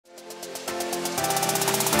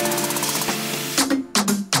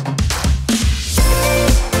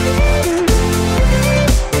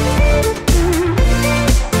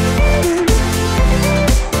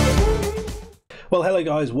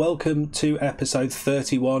guys, welcome to episode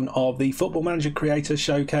 31 of the Football Manager Creator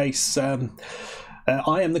Showcase. I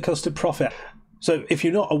am the Custard Prophet. So if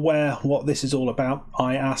you're not aware what this is all about,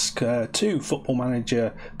 I ask two Football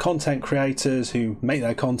Manager content creators who make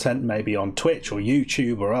their content maybe on Twitch or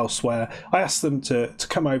YouTube or elsewhere. I ask them to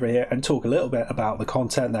come over here and talk a little bit about the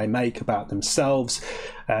content they make, about themselves,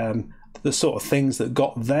 the sort of things that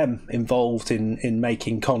got them involved in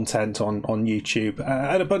making content on YouTube,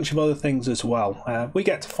 and a bunch of other things as well. We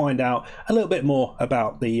get to find out a little bit more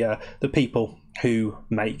about the people who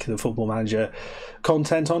make the Football Manager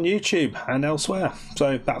content on YouTube and elsewhere.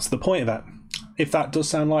 So that's the point of it. If that does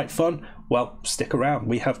sound like fun, well, stick around.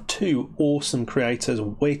 We have two awesome creators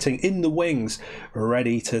waiting in the wings,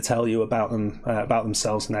 ready to tell you about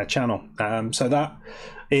themselves and their channel. So that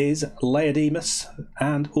is Leyodemus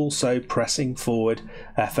and also Pressing Forward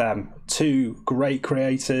FM. Two great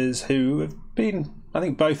creators who have been, I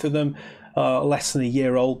think both of them are less than a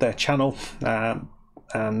year old, their channel, but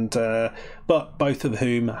both of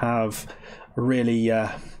whom have really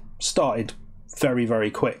started very, very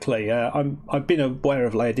quickly. I've been aware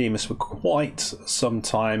of Leyodemus for quite some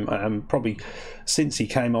time, probably since he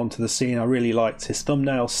came onto the scene. I really liked his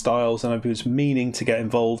thumbnail styles, and I was meaning to get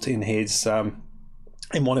involved in his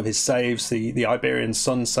in one of his saves, the Iberian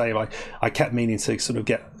Sun save. I kept meaning to sort of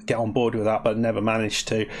get on board with that, but never managed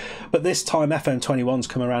to. But this time FM21's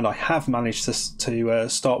come around, I have managed to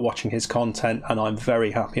start watching his content, and I'm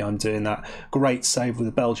very happy I'm doing that. Great save with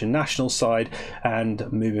the Belgian national side,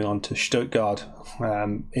 and moving on to Stuttgart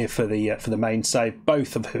for the main save,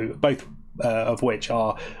 both of which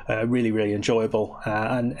are really, really enjoyable,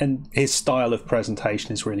 and his style of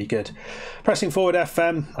presentation is really good. Pressing Forward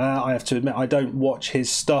FM, I have to admit I don't watch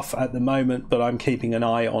his stuff at the moment, but I'm keeping an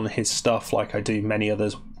eye on his stuff like I do many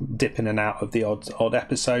others, dip in and out of the odd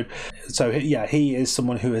episode. So yeah, he is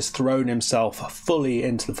someone who has thrown himself fully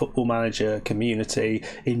into the Football Manager community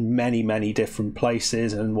in many, many different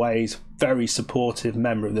places and ways. Very supportive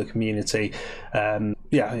member of the community.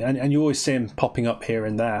 Yeah, and you always see him popping up here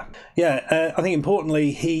and there. Yeah, I think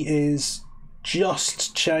importantly, he is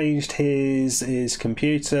just changed his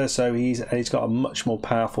computer, so he's got a much more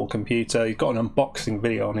powerful computer. He's got an unboxing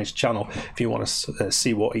video on his channel if you want to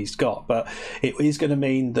see what he's got, but it is going to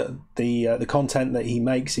mean that the content that he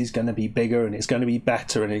makes is going to be bigger, and it's going to be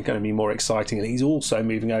better, and it's going to be more exciting. And he's also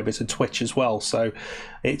moving over to Twitch as well, so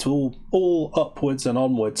it's all upwards and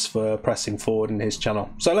onwards for Pressing Forward in his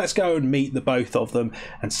channel. So let's go and meet the both of them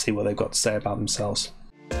and see what they've got to say about themselves.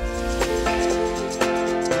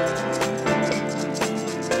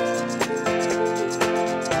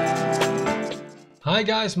 Hi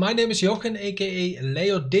guys, my name is Jochen aka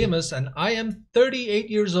Leyodemus, and I am 38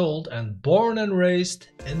 years old and born and raised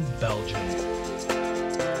in Belgium.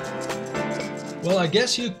 Well, I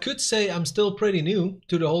guess you could say I'm still pretty new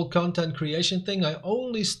to the whole content creation thing. I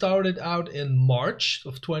only started out in March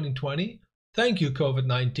of 2020. Thank you,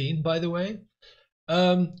 COVID-19, by the way.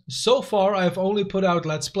 So far I've only put out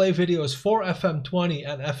Let's Play videos for FM20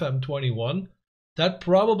 and FM21. That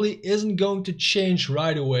probably isn't going to change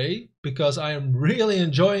right away, because I am really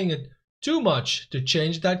enjoying it too much to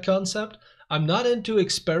change that concept. I'm not into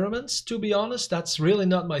experiments, to be honest. That's really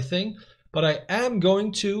not my thing. But I am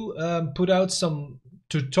going to put out some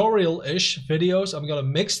tutorial-ish videos. I'm going to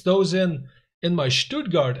mix those in my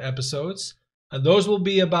Stuttgart episodes. And those will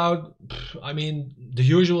be about, I mean, the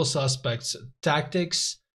usual suspects.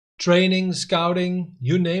 Tactics, training, scouting,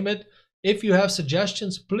 you name it. If you have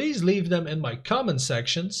suggestions, please leave them in my comment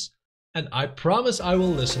sections, and I promise I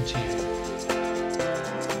will listen to you.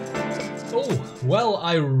 Oh, well,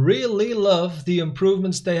 I really love the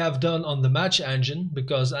improvements they have done on the match engine,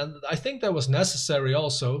 because I think that was necessary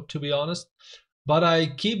also, to be honest. But I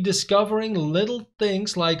keep discovering little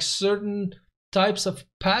things like certain types of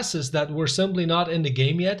passes that were simply not in the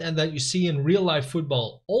game yet, and that you see in real life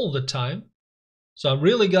football all the time. So I'm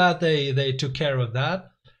really glad they took care of that.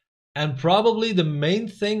 And probably the main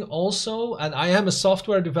thing also, and I am a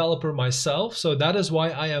software developer myself, so that is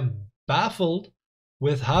why I am baffled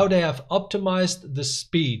with how they have optimized the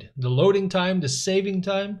speed, the loading time, the saving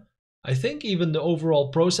time, I think even the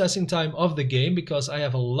overall processing time of the game, because I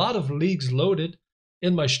have a lot of leagues loaded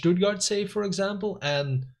in my Stuttgart save, for example,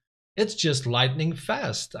 and it's just lightning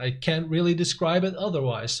fast. I can't really describe it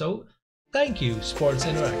otherwise, so thank you, Sports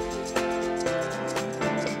Interactive.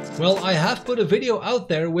 Well, I have put a video out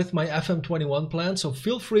there with my FM21 plan, so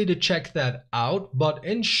feel free to check that out. But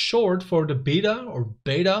in short, for the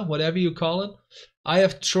beta, whatever you call it, I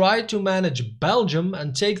have tried to manage Belgium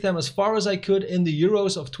and take them as far as I could in the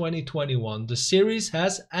Euros of 2021. The series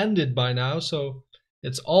has ended by now, so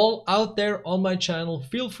It's all out there on my channel.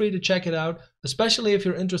 Feel free to check it out, especially if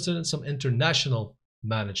you're interested in some international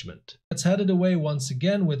management. It's headed away once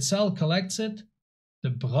again with Sal collects it. De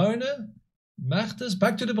Bruyne, Mertens,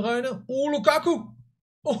 back to De Bruyne. Oh, Lukaku!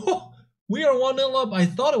 Oh, we are 1-0 up. I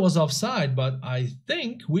thought it was offside, but I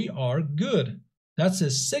think we are good. That's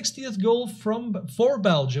his 60th goal for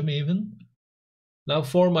Belgium even. Now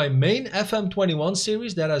for my main FM21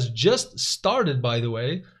 series that has just started, by the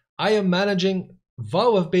way, I am managing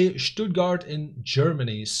VfB Stuttgart in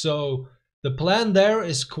Germany. So the plan there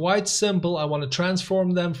is quite simple. I want to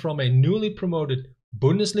transform them from a newly promoted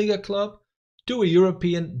Bundesliga club to a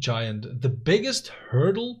European giant. The biggest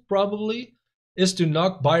hurdle probably is to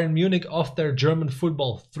knock Bayern Munich off their German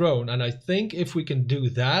football throne. And I think if we can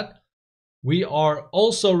do that, we are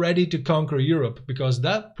also ready to conquer Europe, because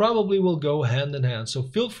that probably will go hand in hand. So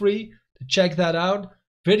feel free to check that out.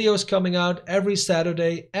 Videos coming out every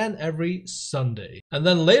Saturday and every Sunday. And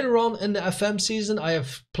then later on in the FM season, I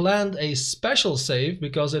have planned a special save,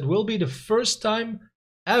 because it will be the first time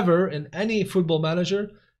ever in any Football Manager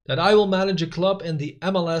that I will manage a club in the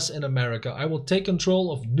MLS in America. I will take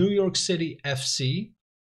control of New York City FC.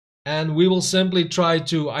 And we will simply try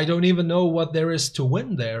to, I don't even know what there is to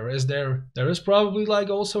win there. There is probably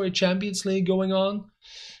like also a Champions League going on.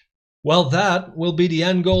 Well, that will be the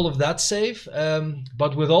end goal of that save.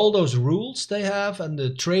 But with all those rules they have and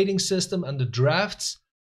the trading system and the drafts,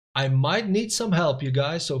 I might need some help, you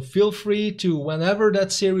guys. So feel free to, whenever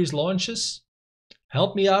that series launches,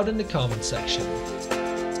 help me out in the comment section.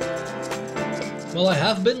 Well, I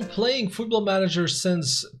have been playing Football Manager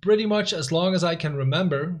since pretty much as long as I can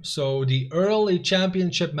remember. So the early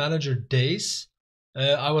Championship Manager days,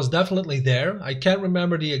 I was definitely there. I can't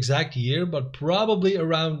remember the exact year, but probably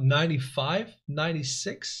around 95,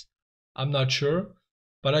 96. I'm not sure.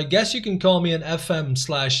 But I guess you can call me an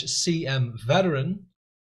FM/CM veteran.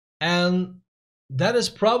 And that is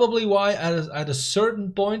probably why at a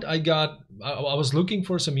certain point I was looking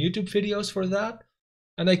for some YouTube videos for that.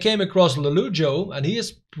 And I came across Leyodemus, and he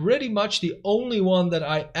is pretty much the only one that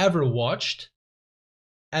I ever watched.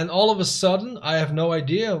 And all of a sudden, I have no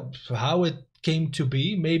idea how it came to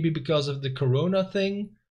be. Maybe because of the Corona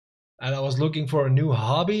thing, and I was looking for a new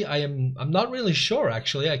hobby. I'm not really sure,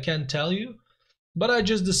 actually. I can't tell you. But I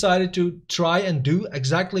just decided to try and do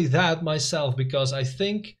exactly that myself, because I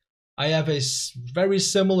think I have a very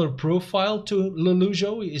similar profile to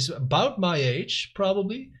Leyodemus. He's about my age,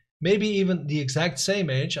 probably. Maybe even the exact same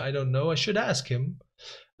age. I don't know. I should ask him.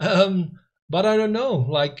 But I don't know.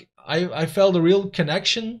 Like, I felt a real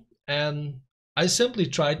connection, and I simply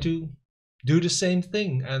tried to do the same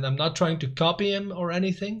thing. And I'm not trying to copy him or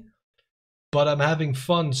anything, but I'm having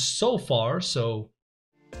fun so far. So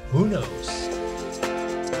who knows?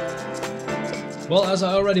 Well, as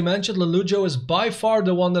I already mentioned, Leyodemus is by far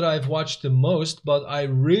the one that I've watched the most, but I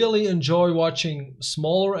really enjoy watching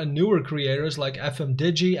smaller and newer creators like FM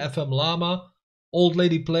Digi, FM Llama. Old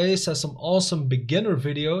Lady Plays has some awesome beginner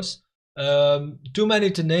videos. Too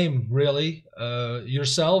many to name, really.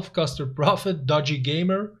 Yourself, Custard Prophet, Dodgy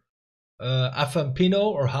Gamer, FM Pino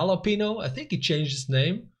or Jalapeno. I think he changed his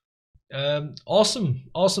name.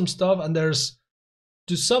 Awesome stuff. And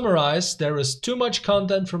to summarize, there is too much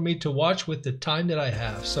content for me to watch with the time that I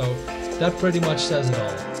have. So that pretty much says it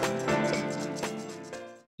all.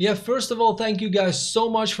 Yeah, first of all, thank you guys so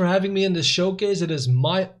much for having me in this showcase. It is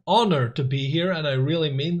my honor to be here, and I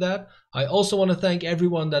really mean that. I also want to thank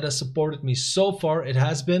everyone that has supported me so far. It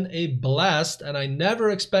has been a blast, and I never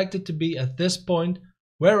expected to be at this point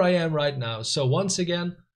where I am right now. So once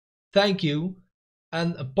again, thank you.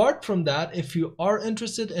 And apart from that, if you are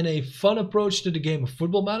interested in a fun approach to the game of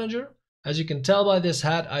Football Manager, as you can tell by this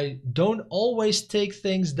hat, I don't always take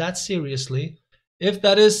things that seriously. If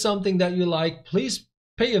that is something that you like, please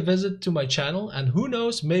pay a visit to my channel, and who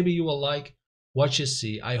knows, maybe you will like what you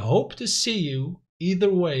see. I hope to see you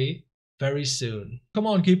either way very soon. Come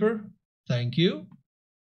on, keeper. Thank you.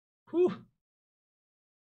 Whew.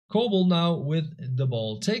 Kobel now with the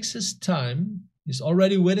ball. Takes his time. He's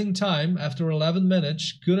already winning time after 11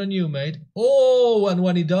 minutes. Good on you, mate. Oh, and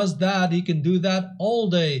when he does that, he can do that all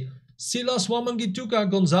day. Silas Wamangituka,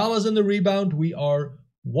 Gonzalez in the rebound. We are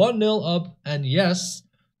 1-0 up. And yes,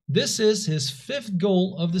 this is his 5th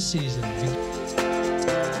goal of the season.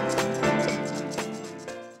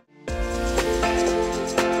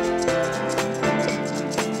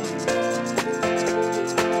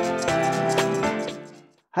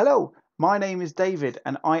 Hello, my name is David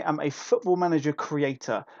and I am a Football Manager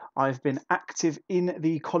creator. I've been active in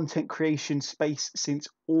the content creation space since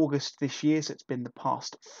August this year, so it's been the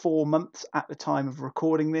past 4 months at the time of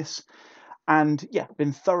recording this. And yeah,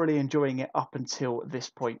 been thoroughly enjoying it up until this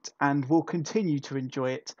point, and will continue to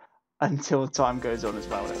enjoy it until time goes on as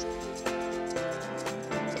well.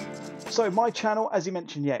 So my channel, as you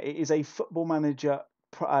mentioned, yeah, it is a Football Manager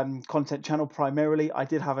content channel primarily. I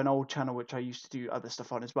did have an old channel which I used to do other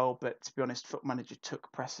stuff on as well, but to be honest, Football Manager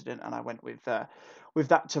took precedent, and I went with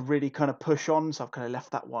that to really kind of push on. So I've kind of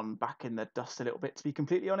left that one back in the dust a little bit, to be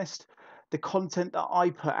completely honest. The content that I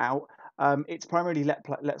put out, it's primarily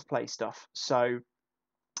let's play stuff. So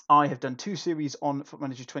I have done 2 series on Football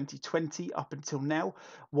Manager 2020 up until now.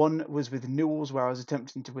 One was with Newell's, where I was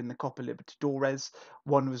attempting to win the Copa Libertadores.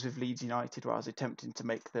 One was with Leeds United, where I was attempting to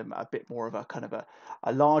make them a bit more of a kind of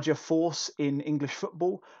a larger force in English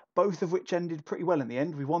football. Both of which ended pretty well in the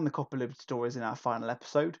end. We won the Copa Libertadores in our final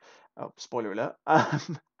episode. Oh, spoiler alert.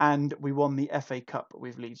 And we won the FA Cup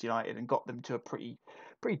with Leeds United and got them to a pretty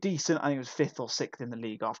decent. I think it was 5th or 6th in the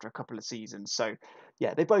league after a couple of seasons. So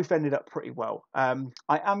yeah, they both ended up pretty well. I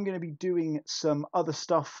am going to be doing some other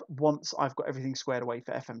stuff once I've got everything squared away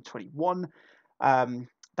for FM21.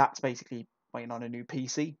 That's basically waiting on a new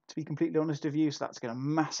PC, to be completely honest with you. So that's going to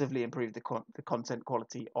massively improve the content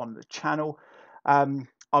quality on the channel.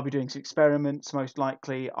 I'll be doing some experiments, most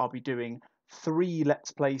likely. I'll be doing 3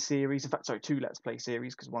 Let's Play series. In fact, sorry, 2 Let's Play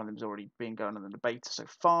series, because one of them's already been going on in the beta so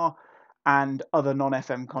far. And other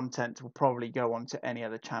non-FM content will probably go on to any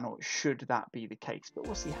other channel should that be the case, but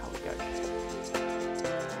we'll see how it goes.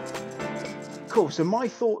 Cool, so my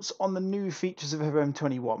thoughts on the new features of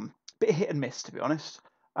FM21. Bit hit and miss, to be honest.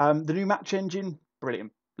 The new match engine,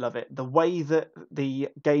 brilliant, love it. The way that the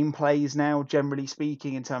game plays now, generally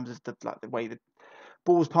speaking, in terms of the way the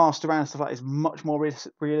ball's passed around and stuff like that, is much more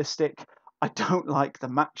realistic. I don't like the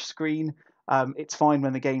match screen. It's fine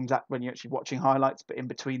when the game's when you're actually watching highlights, but in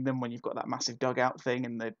between them, when you've got that massive dugout thing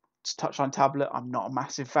and the touchline tablet, I'm not a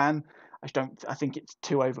massive fan. I think it's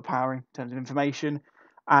too overpowering in terms of information,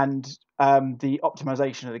 and the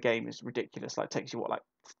optimization of the game is ridiculous. Like, it takes you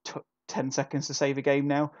 10 seconds to save a game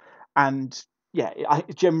now, and yeah,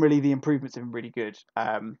 generally the improvements have been really good,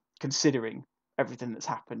 considering everything that's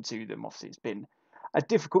happened to them. Obviously, it's been a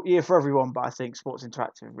difficult year for everyone, but I think Sports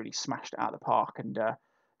Interactive have really smashed it out of the park, and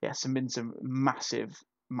yeah, been some massive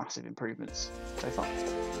improvements so far.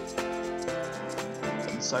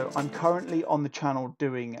 So I'm currently on the channel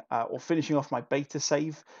doing or finishing off my beta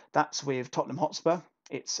save. That's with Tottenham Hotspur.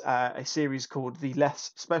 It's a series called the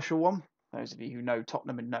Less Special One. Those of you who know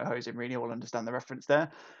Tottenham and know Jose Mourinho will understand the reference there.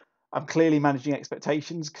 I'm clearly managing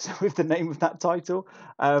expectations, because with the name of that title,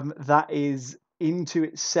 that is into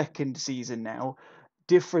its 2nd season now.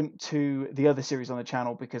 Different to the other series on the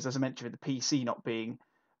channel, because as I mentioned, with the PC not being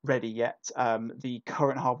ready yet, the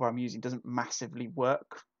current hardware I'm using doesn't massively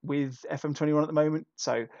work with FM21 at the moment.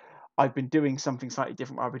 So I've been doing something slightly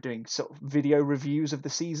different, where I've been doing sort of video reviews of the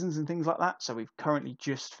seasons and things like that. So we've currently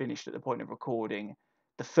just finished at the point of recording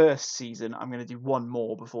the 1st season. I'm going to do one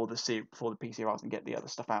more before the PC arrives and get the other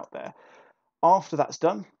stuff out there. After that's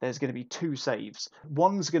done, there's going to be 2 saves.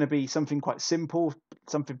 One's going to be something quite simple,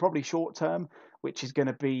 something probably short term, which is going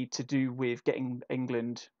to be to do with getting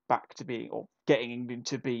England back to being, or getting England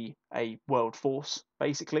to be a world force,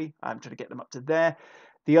 basically. I'm trying to get them up to there.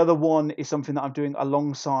 The other one is something that I'm doing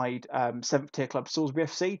alongside 7th tier club Salisbury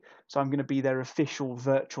FC. So I'm going to be their official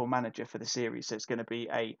virtual manager for the series. So it's going to be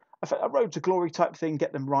a road to glory type thing,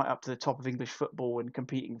 get them right up to the top of English football and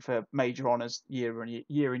competing for major honours year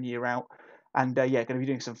in year out. And yeah, going to be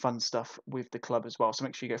doing some fun stuff with the club as well. So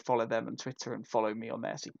make sure you go follow them on Twitter and follow me on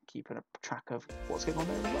there, so you can keep a track of what's going on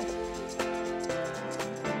there as well.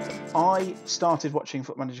 I started watching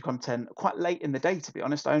Football Manager content quite late in the day, to be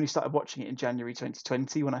honest. I only started watching it in January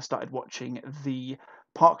 2020, when I started watching the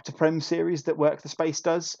Park to Prem series that Work the Space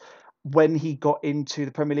does. When he got into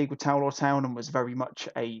the Premier League with Town or Town and was very much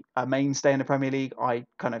a mainstay in the Premier League, I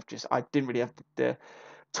didn't really have the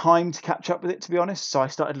time to catch up with it, to be honest. So I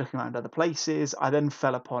started looking around other places. I then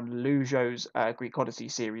fell upon Lujo's Greek Odyssey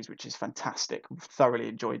series, which is fantastic. Thoroughly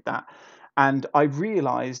enjoyed that. And I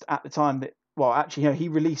realised at the time that, well, actually, he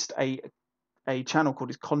released a channel called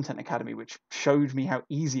his Content Academy, which showed me how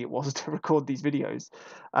easy it was to record these videos.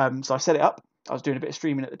 So I set it up. I was doing a bit of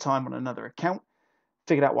streaming at the time on another account,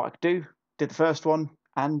 figured out what I could do, did the first one,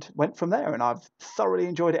 and went from there. And I've thoroughly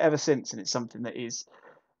enjoyed it ever since. And it's something that is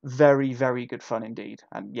very, very good fun indeed.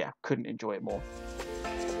 And yeah, couldn't enjoy it more.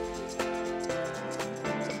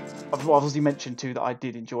 I've obviously mentioned too that I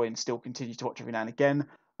did enjoy and still continue to watch every now and again.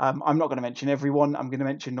 I'm not going to mention everyone. I'm going to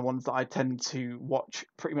mention the ones that I tend to watch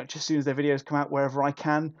pretty much as soon as their videos come out, wherever I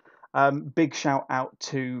can. Big shout out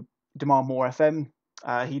to Demand More FM.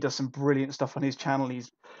 He does some brilliant stuff on his channel.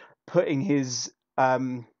 He's putting his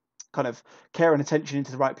kind of care and attention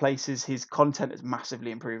into the right places. His content has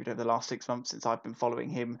massively improved over the last 6 months since I've been following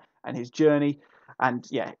him and his journey. And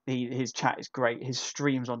yeah, his chat is great. His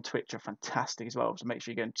streams on Twitch are fantastic as well. So make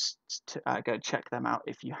sure you go and check them out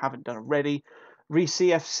if you haven't done already.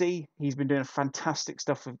 ReCFC, he's been doing fantastic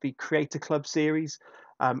stuff with the Creator Club series.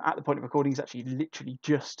 At the point of recording, he's actually literally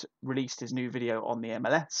just released his new video on the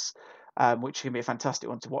MLS, which is going to be a fantastic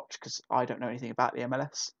one to watch because I don't know anything about the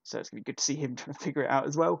MLS. So it's going to be good to see him trying to figure it out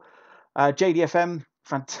as well. JDFM,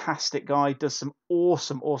 fantastic guy, does some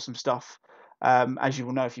awesome stuff, as you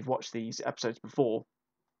will know if you've watched these episodes before.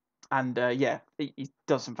 And yeah, he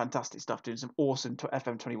does some fantastic stuff, doing some awesome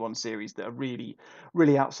FM21 series that are really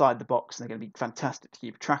outside the box, and they're going to be fantastic to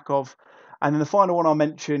keep track of. And then the final one I'll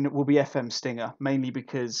mention will be FM Stinger, mainly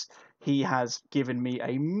because he has given me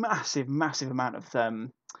a massive amount of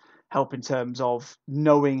help in terms of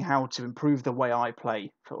knowing how to improve the way I play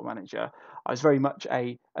Football Manager. I was very much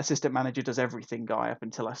a assistant manager does everything guy up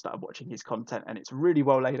until I started watching his content, and it's really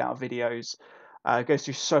well laid out videos. Goes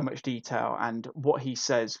through so much detail, and what he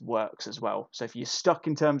says works as well. So if you're stuck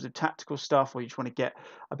in terms of tactical stuff, or you just want to get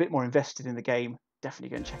a bit more invested in the game, definitely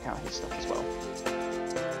go and check out his stuff as well.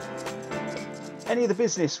 Any of the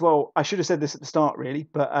business, well, I should have said this at the start really,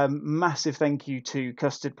 but massive thank you to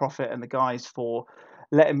Custard Profit and the guys for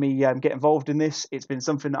letting me get involved in this. It's been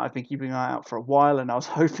something that I've been keeping an eye out for a while, and I was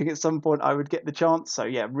hoping at some point I would get the chance. So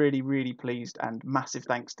yeah, really pleased, and massive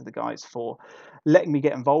thanks to the guys for letting me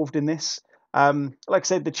get involved in this. Like I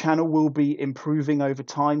said, the channel will be improving over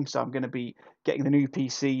time, so I'm going to be getting the new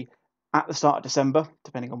PC at the start of December,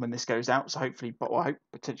 depending on when this goes out. So hopefully, I hope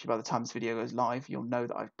potentially by the time this video goes live, you'll know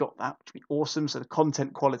that I've got that, which would be awesome. So the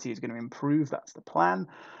content quality is going to improve. That's the plan.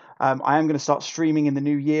 I am going to start streaming in the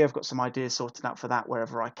new year. I've got some ideas sorted out for that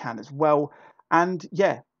wherever I can as well. And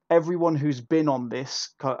yeah, everyone who's been on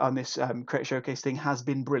this Creator Showcase thing has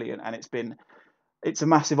been brilliant, and it's a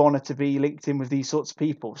massive honor to be linked in with these sorts of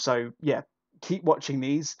people. So yeah, keep watching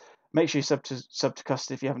these. Make sure you sub to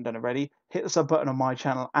Custard if you haven't done already. Hit the sub button on my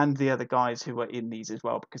channel and the other guys who are in these as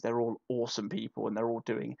well, because they're all awesome people and they're all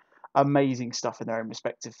doing amazing stuff in their own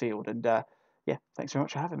respective field. And yeah, thanks very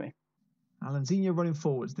much for having me. Alanzinho running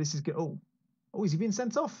forwards. This is good. Oh, is he being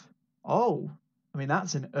sent off? Oh, I mean,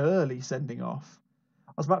 that's an early sending off.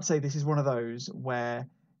 I was about to say this is one of those where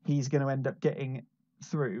he's going to end up getting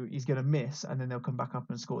through, he's going to miss, and then they'll come back up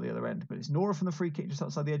and score the other end. But it's Nora from the free kick just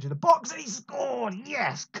outside the edge of the box, and he scored!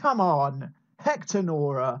 Yes, come on! Hector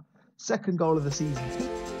Nora, second goal of the season.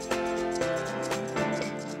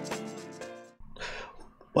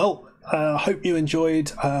 Well, I hope you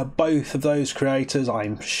enjoyed both of those creators.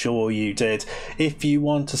 I'm sure you did. If you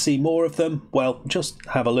want to see more of them, well, just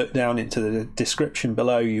have a look down into the description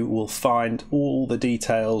below. You will find all the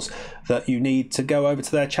details that you need to go over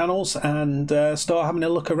to their channels and start having a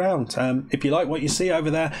look around. If you like what you see over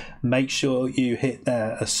there, make sure you hit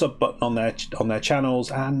a sub button on their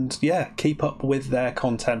channels, and yeah, keep up with their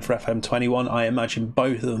content for FM21. I imagine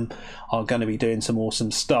both of them are going to be doing some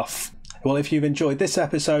awesome stuff. Well, if you've enjoyed this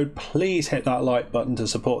episode, please hit that like button to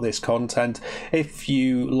support this content. If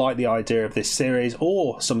you like the idea of this series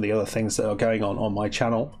or some of the other things that are going on my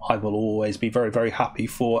channel, I will always be very happy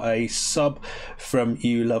for a sub from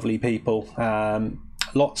you lovely people.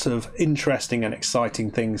 Lots of interesting and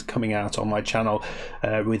exciting things coming out on my channel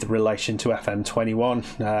with relation to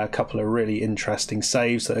FM21. A couple of really interesting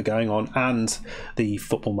saves that are going on, and the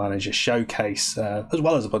Football Manager Showcase, as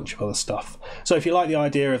well as a bunch of other stuff. So if you like the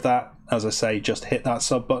idea of that, as I say, just hit that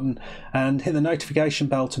sub button and hit the notification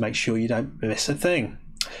bell to make sure you don't miss a thing.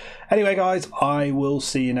 Anyway, guys, I will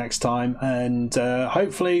see you next time, and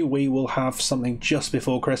hopefully we will have something just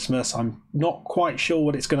before Christmas. I'm not quite sure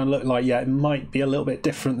what it's going to look like yet. It might be a little bit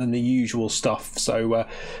different than the usual stuff, so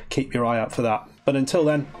keep your eye out for that. But until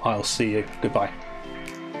then, I'll see you. Goodbye.